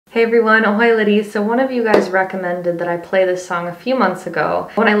Hey everyone, ahoy Liddy. So one of you guys recommended that I play this song a few months ago.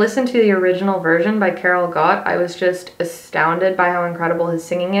 When I listened to the original version by Karel Gott, I was just astounded by how incredible his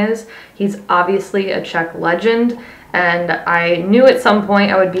singing is. He's obviously a Czech legend, and I knew at some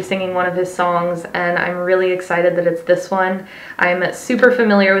point I would be singing one of his songs, and I'm really excited that it's this one. I'm super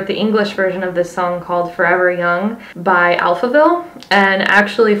familiar with the English version of this song called Forever Young by Alphaville, and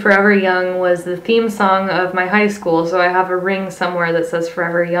actually Forever Young was the theme song of my high school, so I have a ring somewhere that says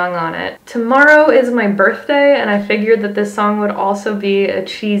Forever Young on it. Tomorrow is my birthday, and I figured that this song would also be a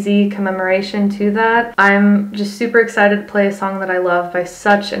cheesy commemoration to that. I'm just super excited to play a song that I love by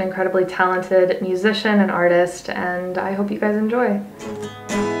such an incredibly talented musician and artist, and I hope you guys enjoy.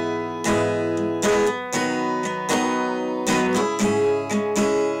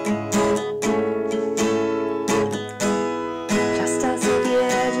 Často si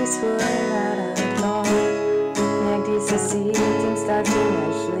věří svůj národno, někdy se cítím starší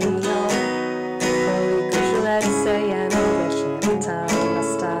než Leo. Kolik už let se jenom věčně ptám a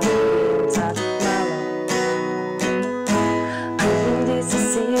stále vím tak málo. A někdy se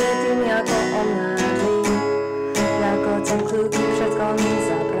cítím jako omládlý, jako ten kluk před koní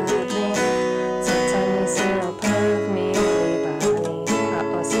zabradlý, co temný silou první líbaný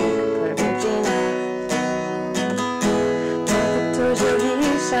a osmík první džínách. Protože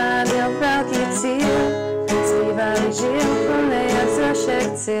víš, a měl velký cíl, zpívali žil plný jak ze všech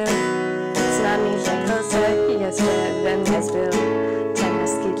cíl. Známý řekl se, ještě ve mně zbyl, ten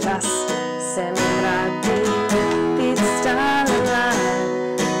hezký čas se mi vrátí. Být stále mlád,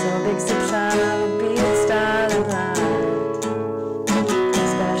 to bych si přál, být stále mlád.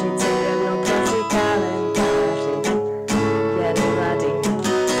 Zdařit si jednou proti kalendáři, jen mladý,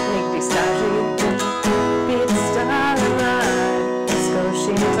 někdy staří. Být stále mlád,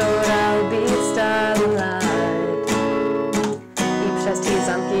 zkouším to dál, být stále mlád. I přes ty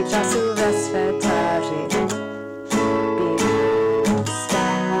zamky času ve své tváři. Být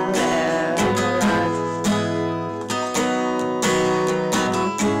stále mlád.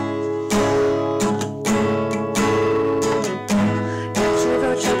 Jak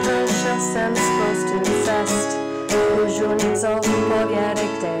živoček prošel jsem spoustu cest, můžu něco povědět,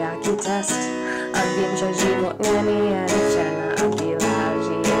 kde jaký test. A vím, že život není jen černá a bílá,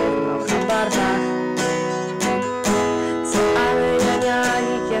 žije v mnoha barvách. Co ale jen já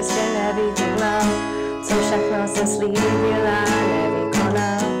jich ještě nevykonal, co všechno se slíbila,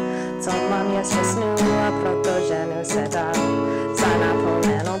 nevykonal. Co mám ještě snů a proto ženu se dál za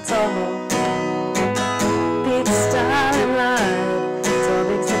naplněno toho. Být stále mlád, to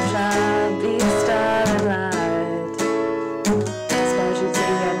bych si přál, být stále mlád. Zbožit si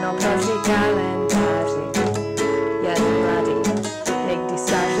jedno proti kalendáři, jen mladý, někdy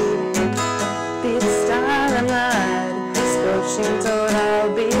staří. Být stále mlád, zkouším to dál,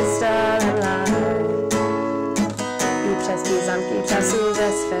 být stále mlád. I přes ty zamky času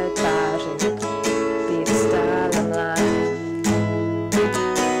ve své tváři, být stále mlád.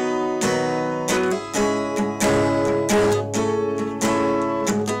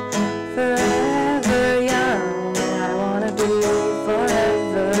 Forever young, I wanna be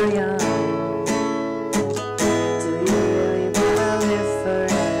forever young. Do you really wanna live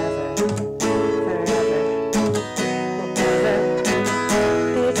forever? Forever, forever.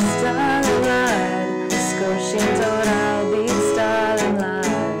 Být stále mlád, zkouším to dál, být stále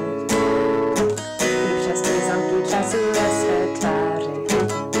mlád. I přes ty zamky času ve své tváři,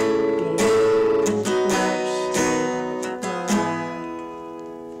 být navždy mlád.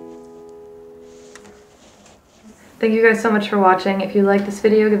 Thank you guys so much for watching. If you like this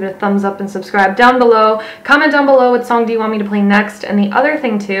video, give it a thumbs up and subscribe down below. Comment down below what song do you want me to play next. And the other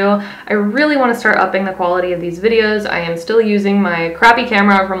thing too, I really want to start upping the quality of these videos. I am still using my crappy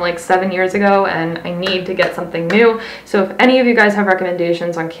camera from like 7 years ago, and I need to get something new. So if any of you guys have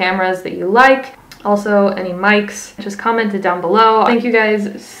recommendations on cameras that you like, also any mics, just comment it down below. Thank you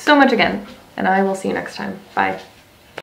guys so much again, and I will see you next time. Bye.